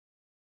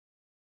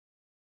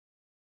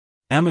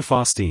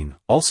Amifostine,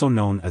 also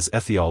known as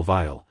Ethyol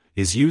Vial,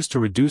 is used to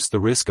reduce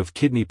the risk of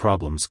kidney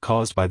problems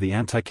caused by the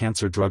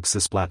anti-cancer drug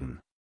cisplatin.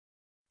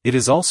 It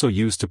is also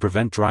used to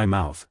prevent dry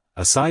mouth,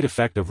 a side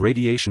effect of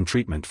radiation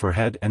treatment for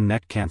head and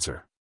neck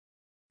cancer.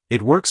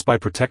 It works by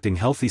protecting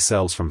healthy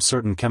cells from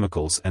certain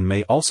chemicals and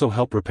may also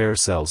help repair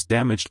cells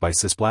damaged by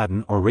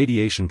cisplatin or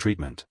radiation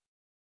treatment.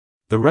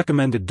 The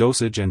recommended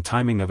dosage and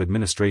timing of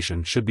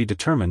administration should be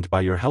determined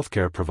by your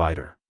healthcare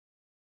provider.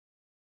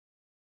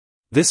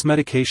 This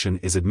medication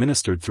is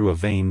administered through a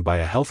vein by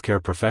a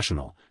healthcare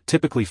professional,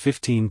 typically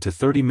 15 to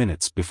 30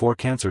 minutes before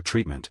cancer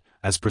treatment,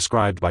 as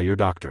prescribed by your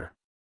doctor.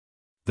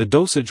 The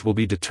dosage will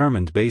be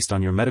determined based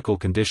on your medical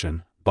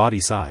condition, body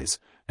size,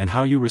 and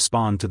how you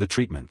respond to the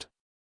treatment.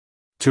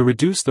 To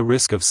reduce the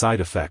risk of side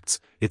effects,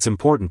 it's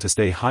important to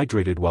stay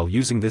hydrated while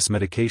using this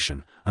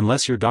medication,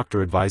 unless your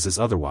doctor advises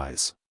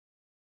otherwise.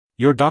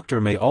 Your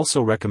doctor may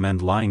also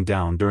recommend lying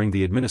down during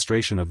the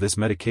administration of this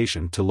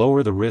medication to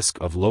lower the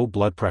risk of low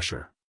blood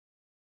pressure.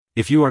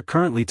 If you are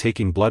currently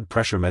taking blood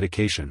pressure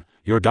medication,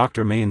 your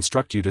doctor may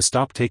instruct you to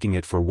stop taking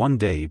it for 1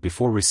 day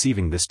before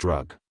receiving this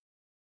drug.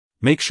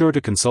 Make sure to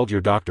consult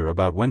your doctor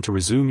about when to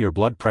resume your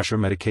blood pressure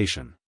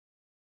medication.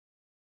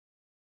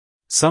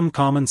 Some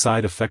common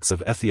side effects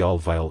of Ethyol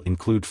Vial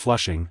include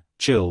flushing,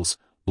 chills,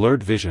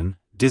 blurred vision,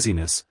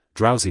 dizziness,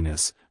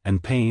 drowsiness,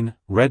 and pain,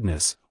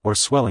 redness, or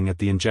swelling at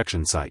the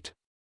injection site.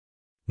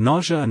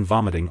 Nausea and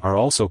vomiting are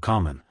also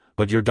common,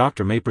 but your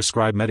doctor may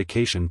prescribe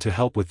medication to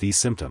help with these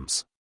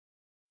symptoms.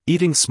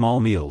 Eating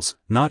small meals,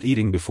 not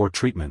eating before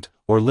treatment,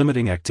 or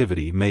limiting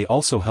activity may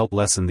also help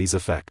lessen these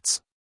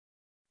effects.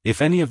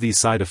 If any of these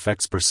side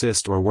effects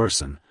persist or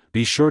worsen,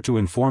 be sure to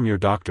inform your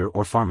doctor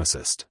or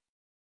pharmacist.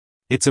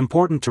 It's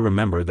important to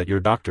remember that your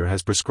doctor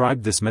has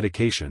prescribed this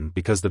medication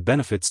because the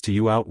benefits to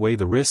you outweigh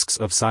the risks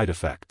of side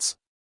effects.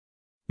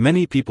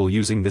 Many people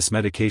using this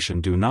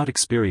medication do not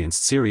experience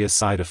serious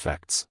side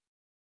effects.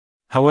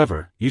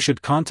 However, you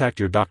should contact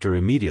your doctor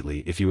immediately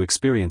if you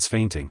experience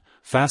fainting,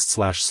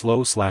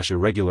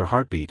 fast/slow/irregular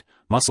heartbeat,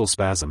 muscle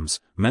spasms,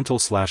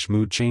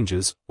 mental/mood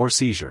changes, or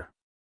seizure.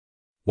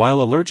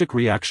 While allergic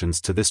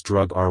reactions to this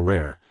drug are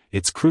rare,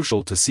 it's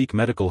crucial to seek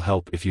medical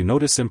help if you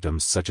notice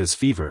symptoms such as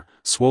fever,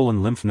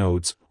 swollen lymph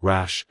nodes,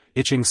 rash,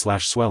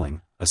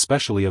 itching/swelling,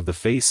 especially of the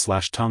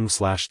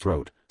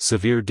face/tongue/throat,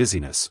 severe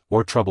dizziness,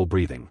 or trouble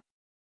breathing.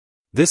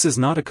 This is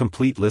not a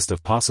complete list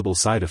of possible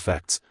side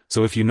effects,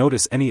 so if you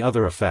notice any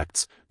other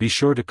effects, be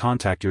sure to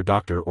contact your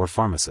doctor or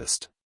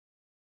pharmacist.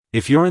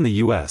 If you're in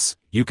the US,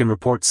 you can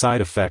report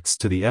side effects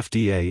to the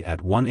FDA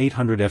at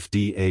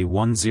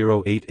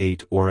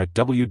 1-800-FDA-1088 or at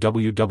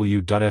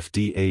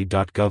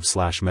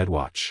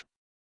www.fda.gov/medwatch.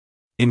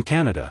 In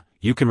Canada,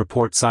 you can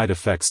report side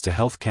effects to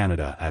Health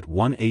Canada at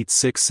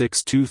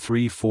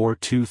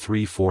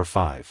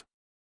 1-866-234-2345.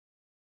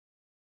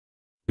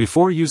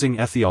 Before using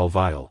Ethyol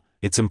Vial,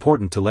 it's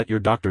important to let your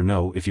doctor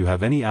know if you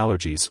have any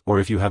allergies or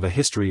if you have a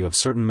history of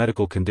certain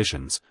medical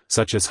conditions,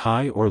 such as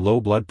high or low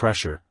blood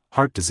pressure,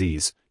 heart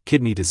disease,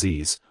 kidney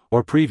disease,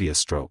 or previous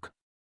stroke.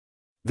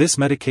 This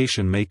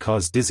medication may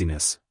cause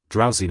dizziness,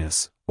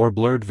 drowsiness, or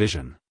blurred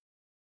vision.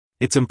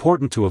 It's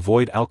important to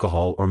avoid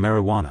alcohol or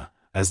marijuana,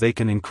 as they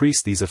can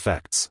increase these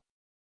effects.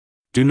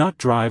 Do not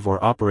drive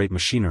or operate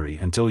machinery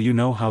until you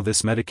know how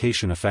this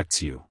medication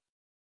affects you.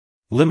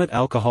 Limit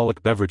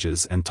alcoholic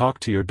beverages and talk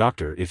to your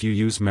doctor if you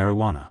use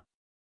marijuana.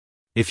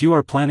 If you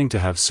are planning to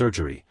have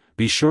surgery,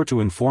 be sure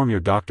to inform your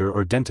doctor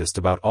or dentist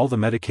about all the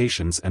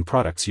medications and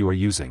products you are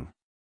using.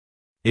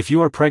 If you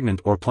are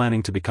pregnant or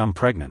planning to become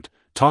pregnant,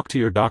 talk to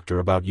your doctor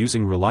about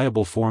using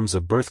reliable forms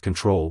of birth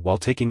control while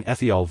taking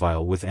Ethyol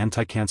Vial with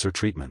anti-cancer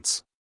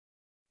treatments.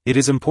 It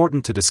is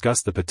important to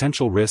discuss the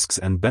potential risks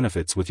and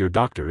benefits with your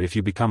doctor if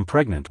you become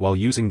pregnant while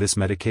using this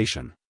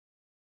medication.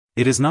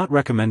 It is not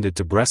recommended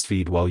to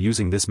breastfeed while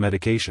using this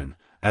medication,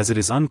 as it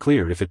is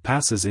unclear if it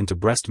passes into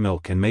breast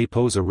milk and may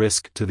pose a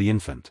risk to the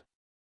infant.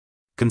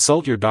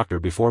 Consult your doctor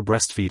before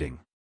breastfeeding.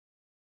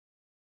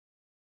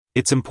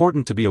 It's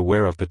important to be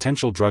aware of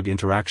potential drug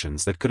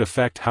interactions that could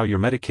affect how your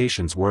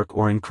medications work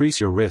or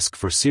increase your risk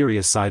for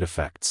serious side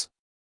effects.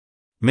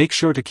 Make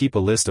sure to keep a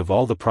list of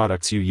all the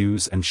products you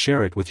use and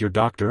share it with your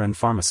doctor and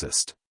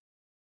pharmacist.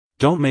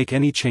 Don't make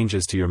any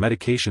changes to your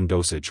medication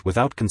dosage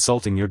without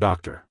consulting your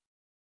doctor.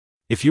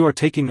 If you are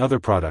taking other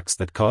products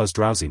that cause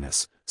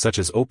drowsiness, such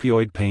as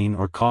opioid pain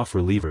or cough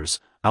relievers,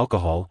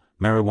 alcohol,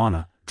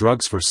 marijuana,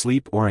 drugs for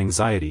sleep or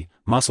anxiety,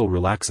 muscle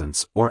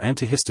relaxants, or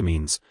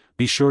antihistamines,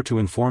 be sure to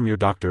inform your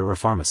doctor or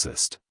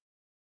pharmacist.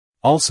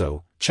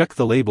 Also, check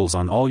the labels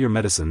on all your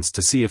medicines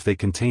to see if they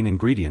contain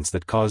ingredients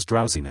that cause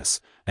drowsiness,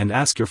 and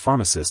ask your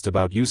pharmacist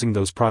about using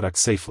those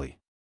products safely.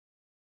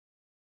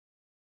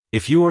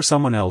 If you or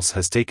someone else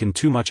has taken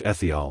too much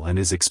Ethyol and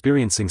is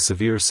experiencing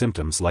severe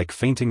symptoms like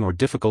fainting or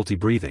difficulty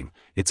breathing,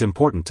 it's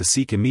important to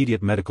seek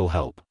immediate medical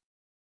help.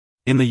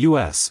 In the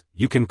US,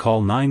 you can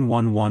call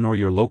 911 or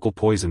your local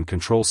poison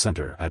control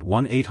center at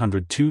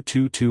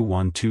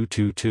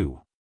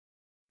 1-800-222-1222.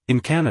 In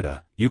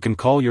Canada, you can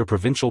call your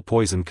provincial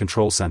poison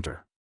control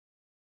center.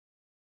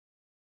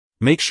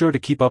 Make sure to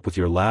keep up with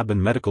your lab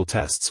and medical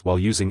tests while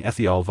using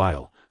Ethyol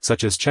Vial,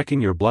 such as checking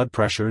your blood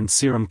pressure and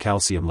serum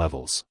calcium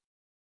levels.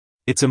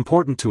 It's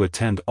important to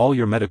attend all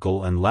your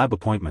medical and lab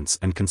appointments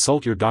and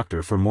consult your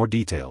doctor for more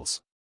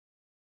details.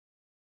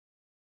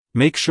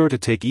 Make sure to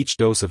take each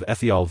dose of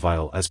Ethyol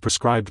Vial as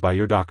prescribed by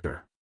your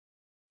doctor.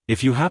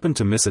 If you happen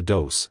to miss a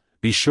dose,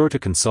 be sure to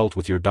consult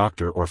with your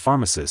doctor or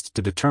pharmacist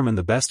to determine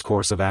the best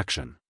course of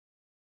action.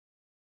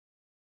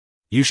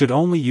 You should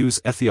only use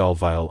Ethyol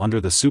Vial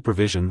under the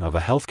supervision of a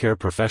healthcare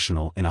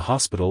professional in a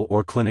hospital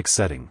or clinic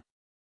setting.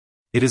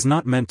 It is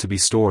not meant to be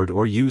stored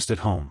or used at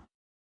home.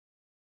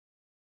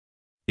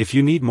 If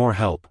you need more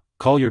help,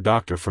 call your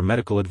doctor for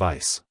medical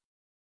advice.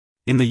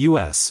 In the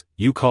US,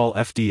 you call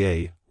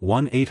FDA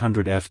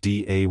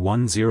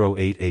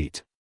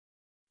 1-800-FDA-1088.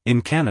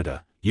 In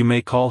Canada, you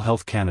may call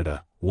Health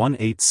Canada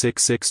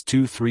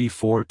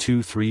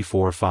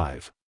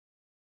 1-866-234-2345.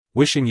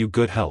 Wishing you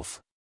good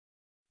health.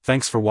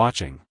 Thanks for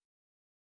watching.